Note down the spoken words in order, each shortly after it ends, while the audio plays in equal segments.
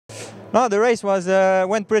No, the race was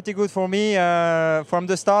went pretty good for me. From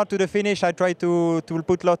the start to the finish, I tried to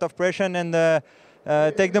put a lot of pressure and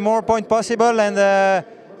take the more point possible. And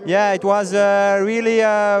yeah, it was really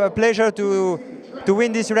a pleasure to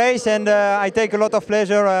win this race. And I take a lot of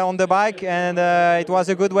pleasure on the bike. And it was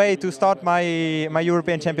a good way to start my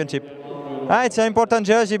European Championship. It's an important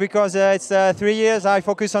jersey because it's 3 years I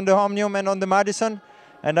focus on the Omnium and on the Madison.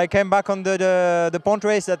 And I came back on the Pont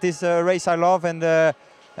race. That is a race I love. And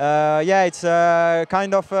yeah, it's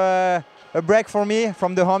kind of a break for me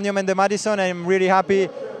from the Omnium and the Madison. I'm really happy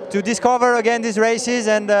to discover again these races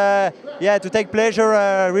and yeah, to take pleasure,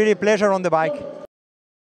 really pleasure on the bike.